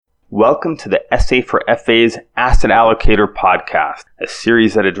Welcome to the SA for FA's Asset Allocator podcast, a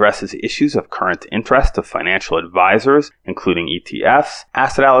series that addresses issues of current interest to financial advisors, including ETFs,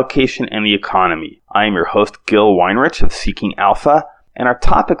 asset allocation, and the economy. I am your host, Gil Weinrich of Seeking Alpha, and our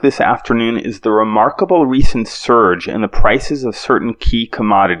topic this afternoon is the remarkable recent surge in the prices of certain key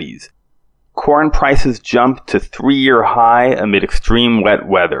commodities. Corn prices jumped to 3-year high amid extreme wet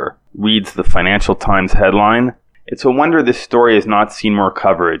weather, reads the Financial Times headline. It's a wonder this story has not seen more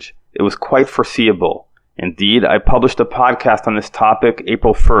coverage. It was quite foreseeable. Indeed, I published a podcast on this topic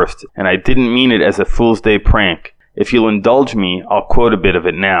April 1st, and I didn't mean it as a Fool's Day prank. If you'll indulge me, I'll quote a bit of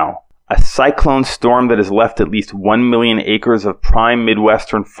it now. A cyclone storm that has left at least 1 million acres of prime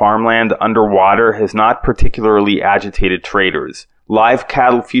Midwestern farmland underwater has not particularly agitated traders. Live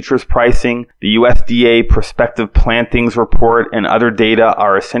cattle futures pricing, the USDA prospective plantings report, and other data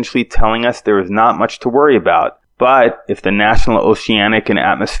are essentially telling us there is not much to worry about. But if the National Oceanic and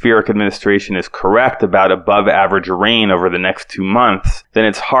Atmospheric Administration is correct about above average rain over the next 2 months, then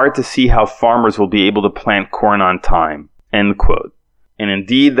it's hard to see how farmers will be able to plant corn on time. End quote. And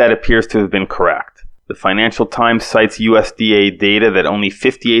indeed, that appears to have been correct. The Financial Times cites USDA data that only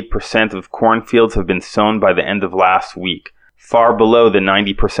 58% of cornfields have been sown by the end of last week, far below the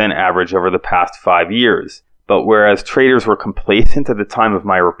 90% average over the past 5 years. But whereas traders were complacent at the time of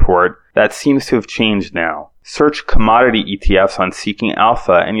my report, that seems to have changed now. Search commodity ETFs on Seeking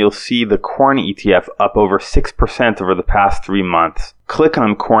Alpha and you'll see the corn ETF up over 6% over the past 3 months. Click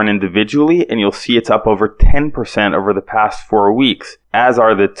on corn individually and you'll see it's up over 10% over the past 4 weeks, as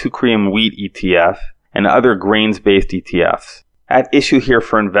are the Teucrium wheat ETF and other grains-based ETFs. At issue here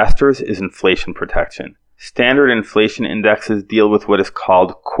for investors is inflation protection. Standard inflation indexes deal with what is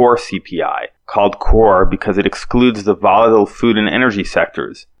called core CPI, called core because it excludes the volatile food and energy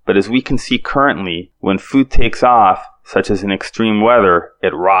sectors. But as we can see currently, when food takes off, such as in extreme weather,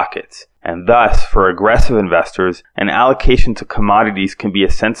 it rockets. And thus, for aggressive investors, an allocation to commodities can be a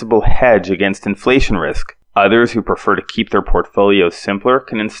sensible hedge against inflation risk. Others who prefer to keep their portfolios simpler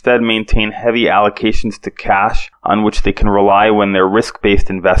can instead maintain heavy allocations to cash on which they can rely when their risk-based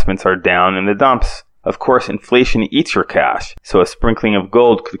investments are down in the dumps. Of course, inflation eats your cash, so a sprinkling of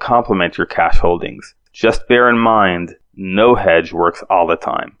gold could complement your cash holdings. Just bear in mind, no hedge works all the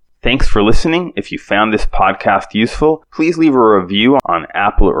time. Thanks for listening. If you found this podcast useful, please leave a review on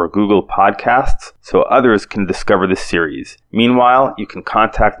Apple or Google Podcasts so others can discover this series. Meanwhile, you can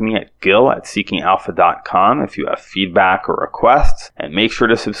contact me at gil@seekingalpha.com if you have feedback or requests, and make sure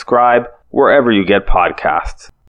to subscribe wherever you get podcasts.